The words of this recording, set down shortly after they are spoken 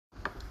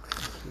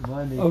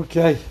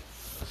Okay.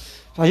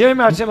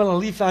 Vayomer Hashem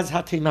el Elifaz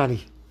haTeimani.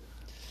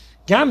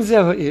 Gam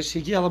zeh haish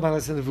higia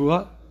labalas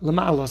nevuah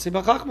lema'alos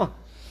b'chachma.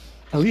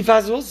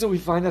 Elifaz also, we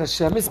find that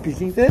Hashem is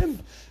speaking to him.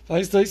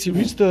 He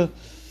reached the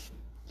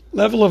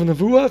level of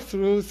nevuah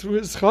through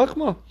his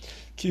chachma.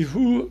 Ki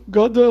hu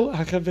gadol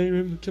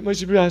hachaverim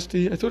k'moshe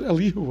birashti. I thought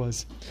Elihu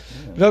was,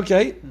 but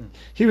okay,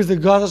 he was the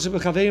gadol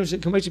shebechaverim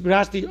k'moshe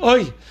birashti.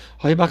 Oy,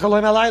 hoy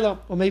b'chaloim alayla.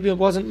 Or maybe it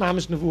wasn't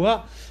mamish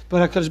nevuah,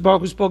 but HaKadosh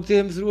Baruch Hu spoke to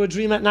him through a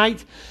dream at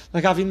night,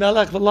 like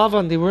Avimelech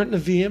v'Lavan. They weren't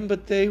neviim,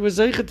 but they were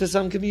zeichet to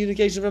some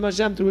communication from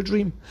Hashem through a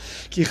dream.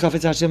 Ki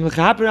chafetz Hashem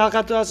l'chaper al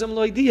chatasem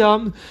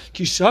loydiyam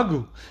ki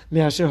shagu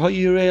me'asher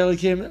ha'yirei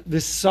elikim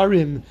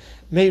v'sarim.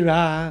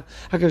 Meira,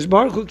 HaKadosh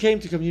Baruch Hu came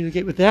to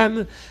communicate with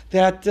them,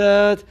 that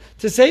to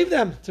save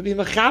them, to be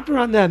mechaper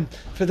on them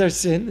for their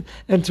sin,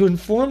 and to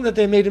inform that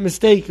they made a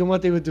mistake in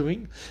what they were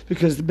doing,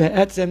 because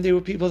be'etzem they were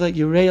people that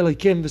Yirei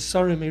Elikim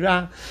v'Sarim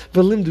Meira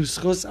v'Limdu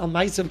Schus al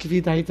Ma'asav K'vi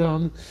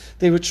Daitam.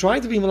 They were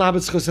trying to be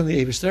Malabed Schus on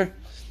the Eibishter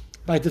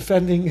by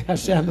defending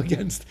Hashem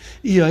against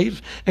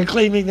Eiv and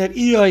claiming that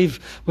Eiv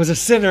was a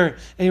sinner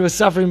and he was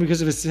suffering because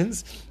of his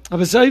sins. But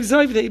the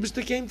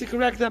Eibishter came to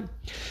correct them.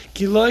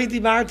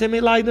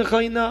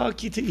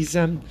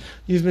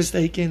 You've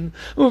mistaken.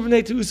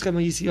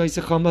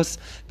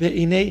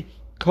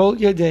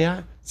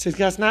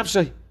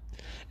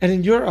 And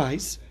in your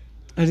eyes,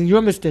 and in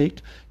your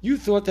mistake, you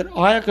thought that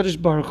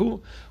HaKadosh Baruch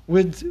Hu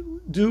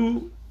would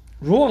do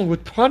wrong,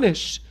 would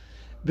punish.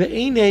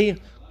 In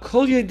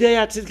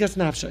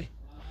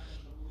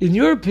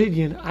your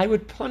opinion, I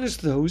would punish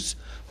those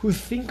who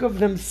think of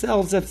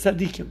themselves as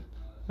tzaddikim.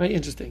 Very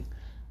interesting.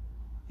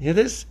 You hear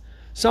this?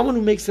 Someone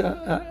who makes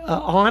a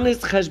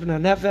honest cheshbon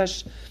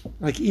hanefesh,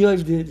 like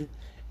Eiv did,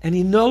 and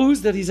he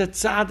knows that he's a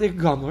tzaddik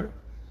gomer.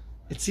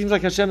 It seems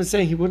like Hashem is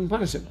saying he wouldn't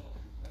punish him,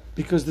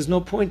 because there's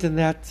no point in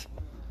that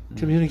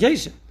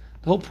communication.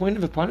 The whole point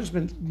of a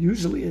punishment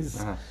usually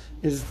is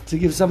to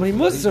give somebody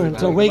musar and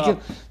to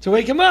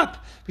wake him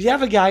up. But you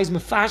have a guy who's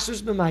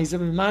mefashos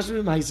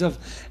b'maisav,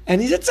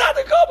 and he's a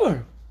tzaddik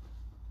gomer,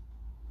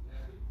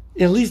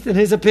 at least in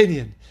his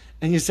opinion.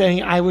 And you're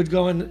saying I would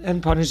go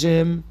and punish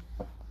him.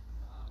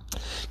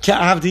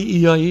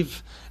 Ka'avdi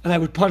Eiv, and I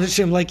would punish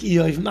him like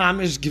Eiv.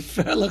 Mamish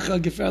geferlecha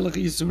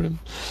yisurim.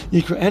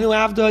 Yikra'enu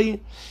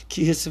avdoi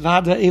ki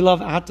hisvada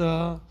elav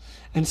ata,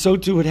 and so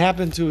too would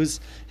happen to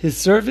his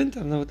servant. I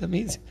don't know what that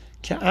means.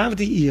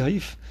 Ka'avdi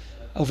Eiv.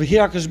 Over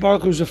here, HaKadosh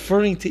Baruch Hu is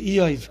referring to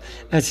Eiv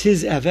as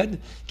his eved.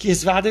 Ki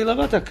hisvada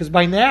elav ata, because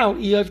by now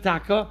Eiv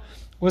Taka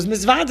was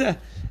mizvada,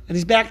 and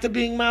he's back to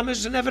being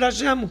mamish and eved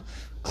Hashem,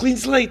 clean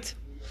slate.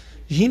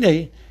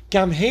 Hine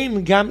gam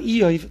heim gam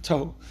Eiv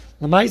to.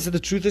 The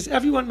truth is,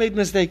 everyone made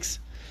mistakes.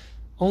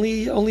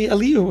 Only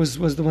Elihu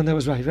was the one that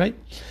was right?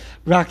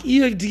 Rak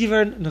Eiv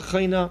diver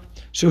nechoina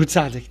shu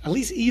tzaddik. At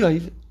least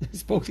Eiv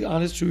spoke the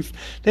honest truth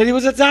that he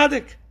was a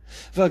tzaddik.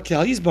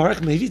 V'kel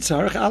yisbarach mevi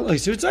tzarich al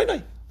oisur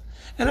tzaynai.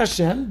 And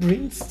Hashem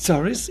brings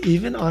tzaris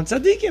even on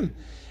tzaddikim.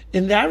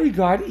 In that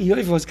regard,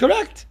 Eiv was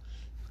correct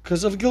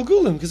because of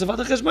Gilgulim, because of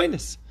other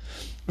cheshbonis.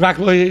 Rak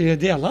lo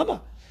yedei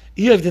lama.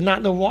 Eiv did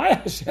not know why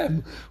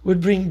Hashem would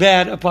bring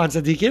bad upon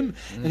tzaddikim,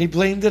 and he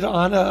blamed it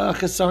on a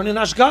chesaron in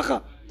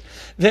Ashgacha.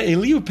 The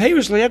Elihu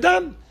perish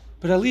le'adam,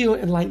 but Elihu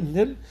enlightened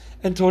him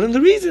and told him the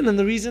reason, and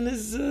the reason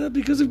is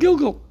because of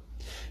Gilgal.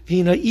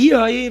 He was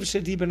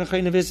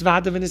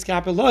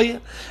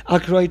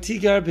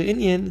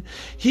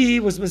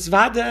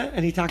misvada,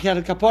 and he took out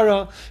a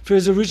kapara for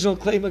his original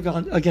claim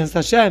against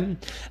Hashem.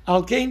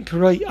 And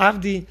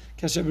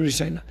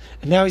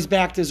now he's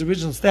back to his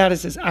original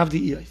status as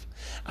Avdi Eiv.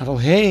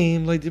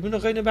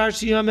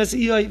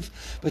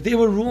 But they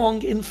were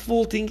wrong in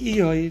faulting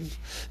Eiv.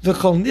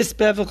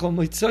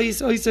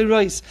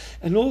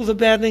 And all the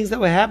bad things that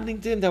were happening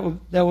to him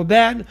that were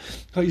bad.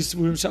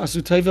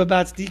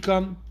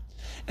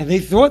 And they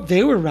thought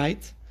they were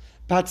right.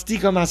 They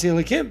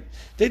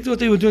thought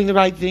they were doing the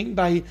right thing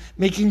by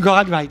making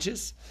God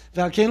righteous.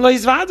 And they were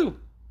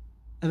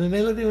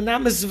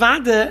not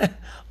misvada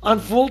on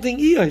faulting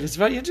Eiv. It's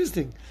very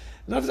interesting.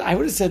 I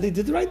would have said they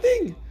did the right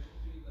thing.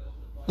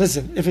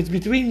 Listen, if it's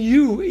between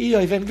you,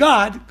 Eiv, and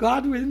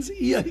God wins.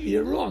 Eiv,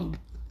 you're wrong,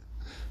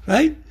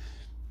 right?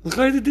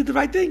 They did the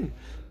right thing,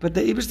 but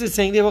the Eibishter is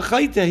saying they were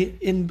chayte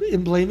in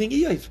blaming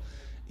Eiv.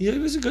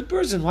 Eiv was a good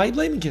person. Why are you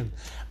blaming him?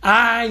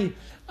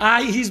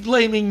 He's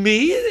blaming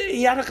me.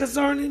 He had a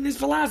chazarn in his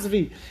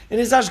philosophy, in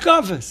his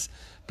ashkafas.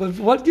 But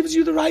what gives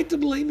you the right to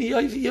blame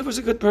Eiv? Eiv was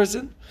a good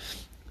person,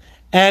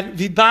 and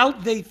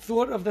Vibal, they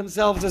thought of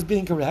themselves as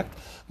being correct.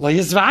 Lo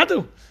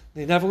yizvadu.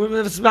 They never were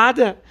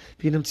misvada.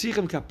 V'inam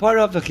tzichem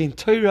kapara v'chein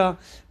Torah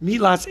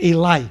milas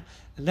elai.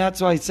 And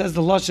that's why it says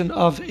the lashon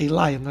of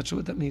elai. I'm not sure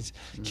what that means.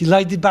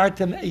 Kilai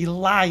dibartem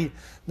elai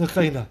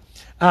nechayna.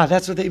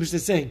 That's what the Eibush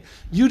is saying.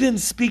 You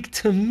didn't speak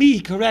to me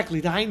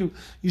correctly.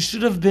 You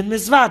should have been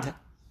misvada.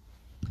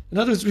 In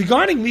other words,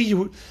 regarding me,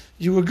 you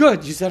were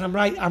good. You said I'm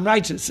right. I'm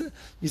righteous.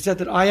 You said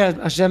that I am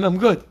Hashem. I'm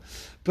good.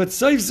 But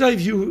Soif,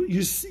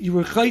 you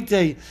were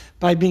chayte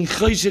by being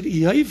chayshet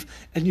Eiv,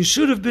 and you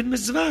should have been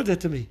misvada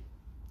to me.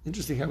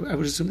 Interesting. I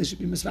would assume they should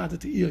be misvada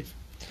to Eiv.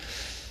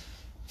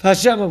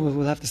 Hashem,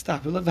 we'll have to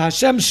stop.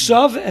 Hashem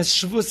shav es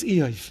shvus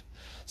Eiv.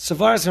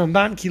 Savar es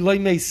Ramban ki loy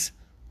meis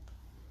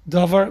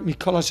davar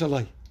mikol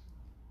hashalai.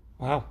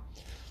 Wow.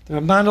 The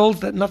Ramban holds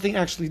that nothing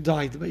actually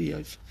died by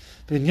Eiv.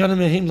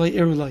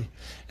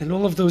 And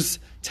all of those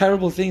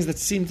terrible things that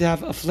seem to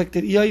have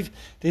afflicted Eiv,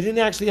 they didn't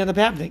actually end up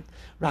happening.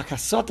 The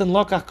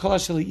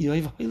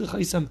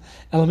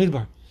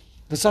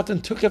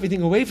Satan took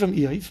everything away from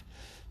Eiv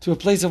to a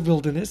place of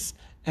wilderness,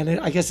 and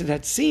I guess it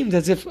had seemed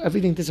as if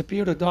everything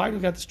disappeared or died or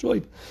got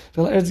destroyed.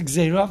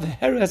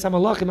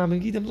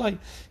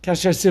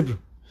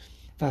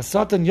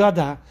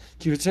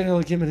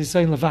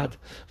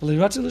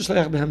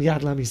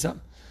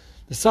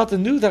 The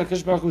Satan knew that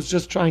HaKadosh Baruch Hu was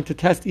just trying to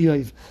test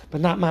Eiv, but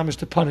not mamish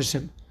to punish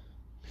him.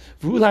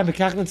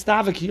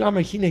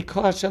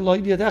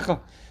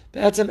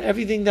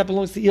 Everything that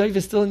belongs to Eiv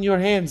is still in your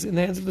hands, in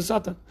the hands of the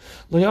Satan.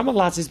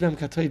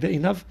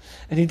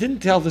 And he didn't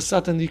tell the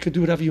Satan you could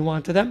do whatever you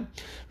want to them.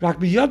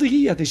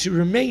 They should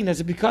remain as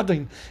a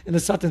bikadin in the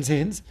Satan's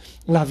hands.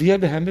 To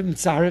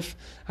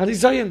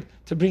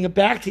bring it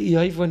back to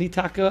Eiv when he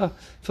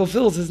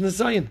fulfills his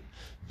nisayon.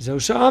 So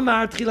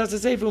Shamar Tchilas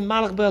Sefer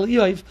Malach Bel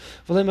Eiv,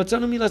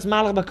 V'lematzonu milas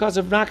Malach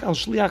b'kasav rak al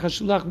shliach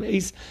hashulach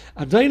meis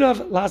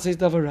Adonov laseis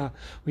davara.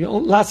 We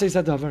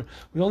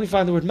only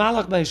find the word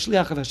Malach by a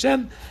shliach of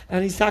Hashem,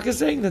 and he's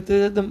saying that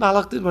the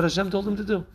Malach did what Hashem told him to do.